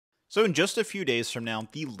So in just a few days from now,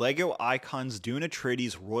 the LEGO Icons Dune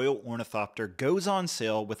Atreides Royal Ornithopter goes on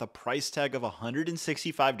sale with a price tag of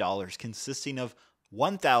 $165 consisting of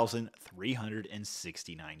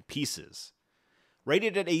 1,369 pieces.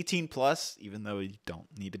 Rated at 18 plus, even though you don't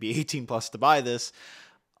need to be 18 plus to buy this,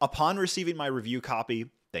 upon receiving my review copy,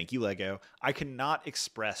 thank you LEGO, I cannot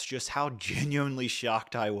express just how genuinely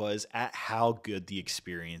shocked I was at how good the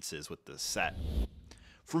experience is with this set.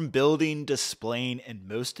 From building, displaying, and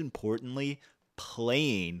most importantly,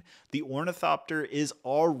 playing, the Ornithopter is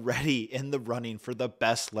already in the running for the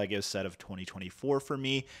best LEGO set of 2024 for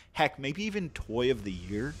me, heck, maybe even Toy of the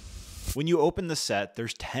Year. When you open the set,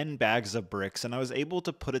 there's 10 bags of bricks, and I was able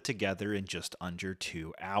to put it together in just under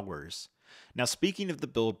 2 hours. Now, speaking of the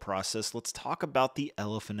build process, let's talk about the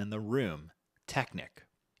elephant in the room, Technic.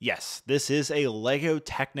 Yes, this is a LEGO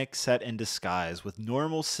Technic set in disguise with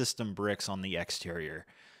normal system bricks on the exterior.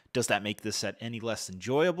 Does that make this set any less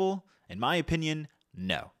enjoyable? In my opinion,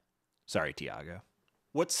 no. Sorry, Tiago.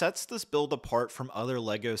 What sets this build apart from other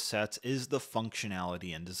LEGO sets is the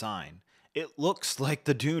functionality and design. It looks like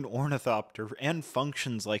the Dune Ornithopter and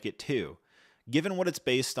functions like it too. Given what it's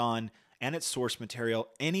based on and its source material,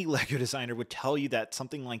 any LEGO designer would tell you that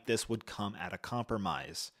something like this would come at a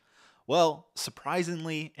compromise. Well,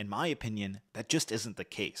 surprisingly, in my opinion, that just isn't the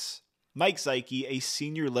case. Mike Zeike, a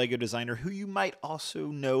senior LEGO designer who you might also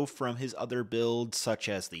know from his other builds such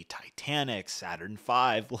as the Titanic, Saturn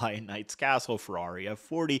V, Lion Knight's Castle, Ferrari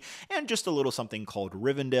F40, and just a little something called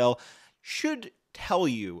Rivendell, should tell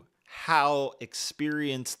you how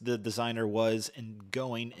experienced the designer was in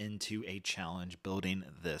going into a challenge building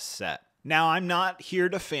this set. Now, I'm not here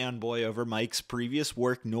to fanboy over Mike's previous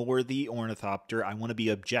work nor the Ornithopter. I want to be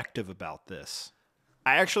objective about this.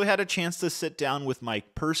 I actually had a chance to sit down with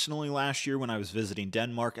Mike personally last year when I was visiting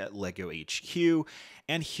Denmark at LEGO HQ,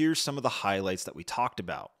 and here's some of the highlights that we talked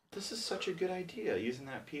about. This is such a good idea, using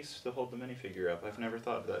that piece to hold the minifigure up. I've never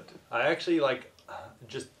thought of that. I actually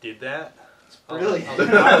just did that. It's brilliant.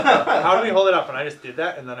 How do we hold it up? And I just did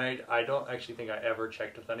that, and then I don't actually think I ever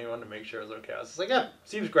checked with anyone to make sure it was okay. I was just like, yeah,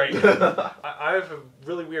 seems great. I have a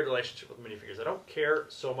really weird relationship with minifigures. I don't care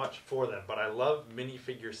so much for them, but I love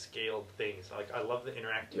minifigure scaled things. Like, I love the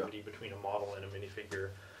interactivity between a model and a minifigure.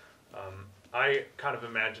 I kind of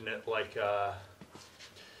imagine it like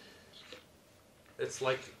it's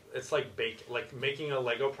like making a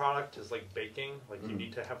Lego product is like baking. Like you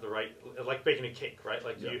need to have the right, like baking a cake, right?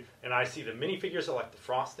 Like and I see the minifigures are like the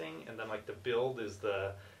frosting, and then like the build is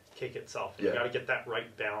the cake itself. And you got to get that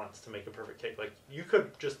right balance to make a perfect cake. Like you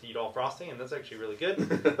could just eat all frosting, and that's actually really good.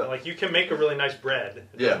 And, like you can make a really nice bread.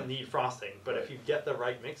 It doesn't need frosting, but if you get the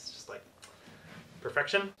right mix, it's just like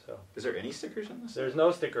perfection. So is there any stickers on this? There's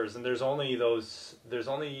no stickers, and there's only those.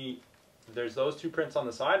 There's those 2 prints on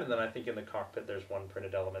the side, and then I think in the cockpit there's one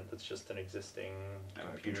printed element that's just an existing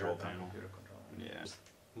control panel. Yeah. Just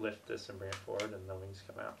lift this and bring it forward, and the wings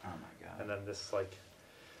come out. Oh my god! And then this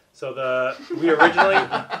so we were originally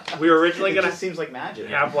gonna. It just seems like magic.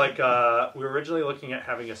 Have we were originally looking at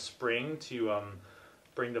having a spring to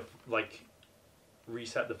bring the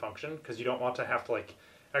reset the function, because you don't want to have to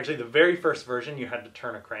actually the very first version you had to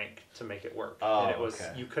turn a crank to make it work, and it was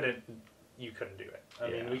you couldn't do it. I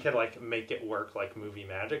mean, we could make it work like movie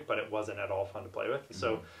magic, but it wasn't at all fun to play with.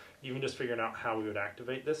 So even just figuring out how we would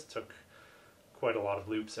activate this took quite a lot of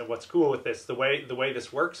loops. And what's cool with this, the way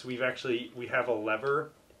this works, we have a lever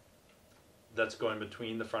that's going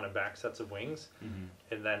between the front and back sets of wings,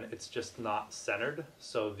 and then it's just not centered,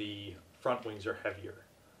 so the front wings are heavier.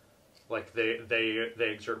 Like they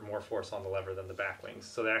exert more force on the lever than the back wings.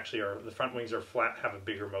 So they actually are, the front wings are flat, have a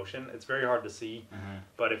bigger motion. It's very hard to see,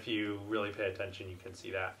 but if you really pay attention, you can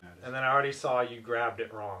see that. And then I already saw you grabbed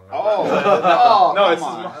it wrong. I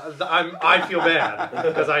feel bad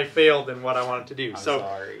because I failed in what I wanted to do. I'm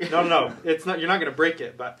sorry. No, it's not. You're not going to break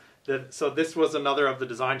it, but. So this was another of the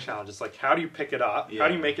design challenges. Like, how do you pick it up? How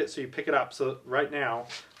do you make it so you pick it up? So right now,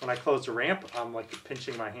 when I close the ramp, I'm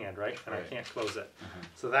pinching my hand, right? And I can't close it.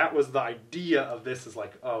 So that was the idea of this, is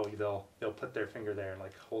they'll put their finger there and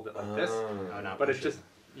hold it like this. But it's just,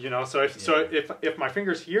 so if my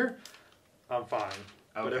finger's here, I'm fine.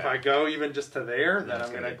 Okay. But if I go even just to there, then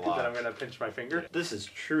I'm gonna pinch my finger. This is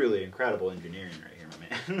truly incredible engineering right here, my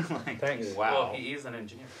man. Thanks. Wow. Well, he is an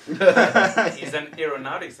engineer. He's an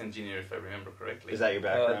aeronautics engineer, if I remember correctly. Is that your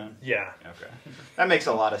background? Yeah. Okay. That makes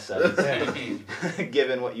a lot of sense,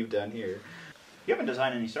 given what you've done here. You haven't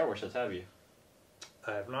designed any Star Wars sets, have you?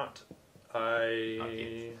 I have not.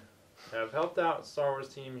 I have helped out Star Wars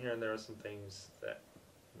team here and there with some things that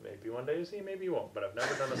maybe one day you see, maybe you won't, but I've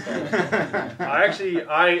never done a Star Wars.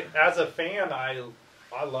 As a fan,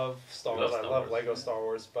 I love Star You Wars. love I Star love Wars. Lego Star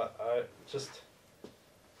Wars, but just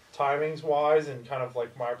timings wise and kind of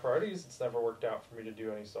like my priorities, it's never worked out for me to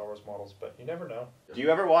do any Star Wars models. But you never know. Do you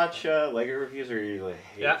ever watch Lego reviews, or you like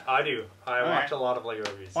hate Yeah, I do. I Alright. watch a lot of Lego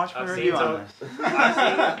reviews. Watch my I've review seen on some,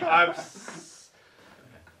 this.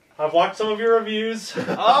 I've watched some of your reviews.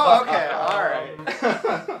 Oh, okay, all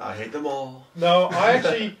right. I hate them all. No, I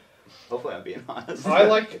actually, Hopefully, I'm being honest.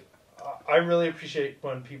 I really appreciate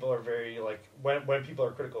when people are very like when people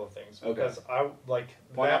are critical of things Okay. because I like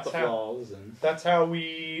point out that's the how flaws and that's how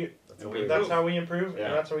we Improve. that's how we improve Yeah.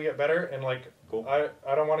 and that's how we get better and like Cool. I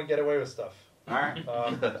don't want to get away with stuff. all right.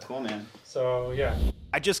 That's cool, man. So yeah.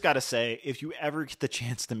 I just gotta say, if you ever get the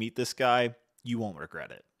chance to meet this guy, you won't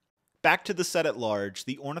regret it. Back to the set at large,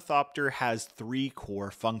 the Ornithopter has 3 core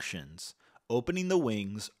functions: opening the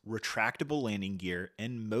wings, retractable landing gear,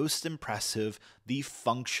 and most impressive, the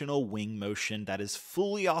functional wing motion that is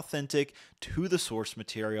fully authentic to the source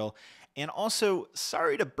material. And also,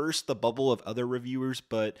 sorry to burst the bubble of other reviewers,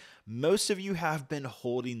 but most of you have been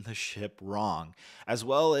holding the ship wrong, as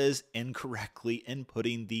well as incorrectly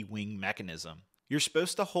inputting the wing mechanism. You're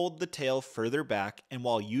supposed to hold the tail further back, and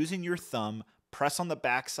while using your thumb, press on the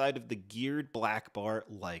backside of the geared black bar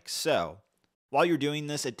like so. While you're doing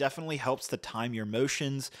this, it definitely helps to time your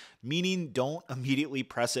motions, meaning don't immediately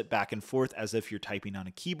press it back and forth as if you're typing on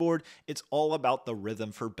a keyboard. It's all about the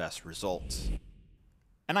rhythm for best results.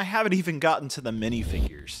 And I haven't even gotten to the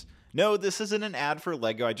minifigures. No, this isn't an ad for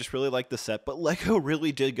LEGO, I just really like the set, but LEGO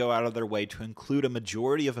really did go out of their way to include a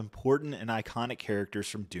majority of important and iconic characters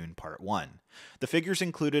from Dune Part 1. The figures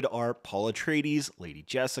included are Paul Atreides, Lady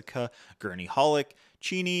Jessica, Gurney Halleck,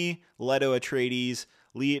 Chini, Leto Atreides,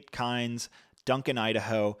 Liet Kynes, Duncan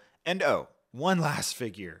Idaho, and oh, one last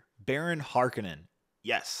figure, Baron Harkonnen.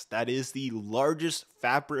 Yes, that is the largest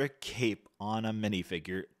fabric cape on a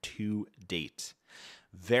minifigure to date.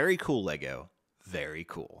 Very cool, LEGO. Very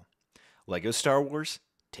cool. LEGO Star Wars,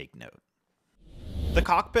 take note. The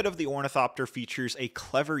cockpit of the Ornithopter features a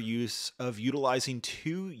clever use of utilizing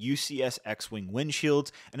 2 UCS X-Wing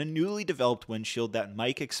windshields and a newly developed windshield that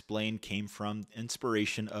Mike explained came from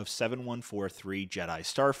inspiration of 7143 Jedi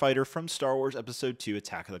Starfighter from Star Wars Episode 2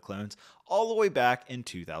 Attack of the Clones all the way back in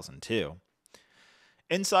 2002.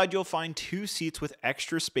 Inside, you'll find 2 seats with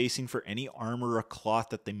extra spacing for any armor or cloth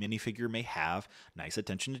that the minifigure may have. Nice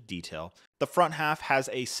attention to detail. The front half has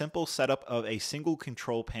a simple setup of a single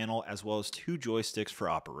control panel as well as 2 joysticks for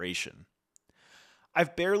operation.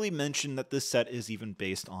 I've barely mentioned that this set is even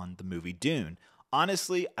based on the movie Dune.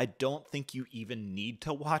 Honestly, I don't think you even need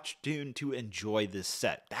to watch Dune to enjoy this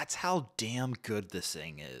set. That's how damn good this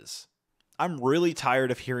thing is. I'm really tired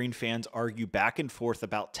of hearing fans argue back and forth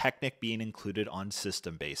about Technic being included on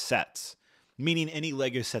system-based sets, meaning any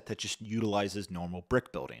LEGO set that just utilizes normal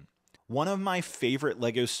brick building. One of my favorite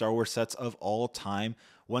LEGO Star Wars sets of all time,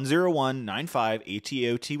 10195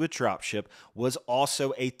 ATOT with Dropship, was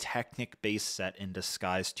also a Technic-based set in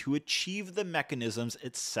disguise to achieve the mechanisms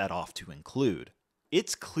it's set off to include.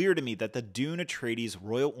 It's clear to me that the Dune Atreides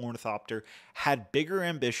Royal Ornithopter had bigger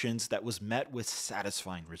ambitions that was met with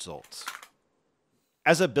satisfying results.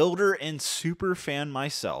 As a builder and super fan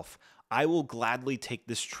myself, I will gladly take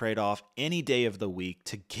this trade-off any day of the week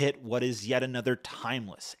to get what is yet another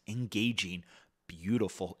timeless, engaging,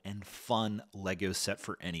 beautiful, and fun LEGO set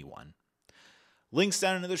for anyone. Links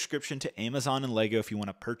down in the description to Amazon and LEGO if you want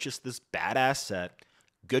to purchase this badass set.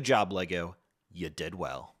 Good job, LEGO. You did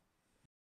well.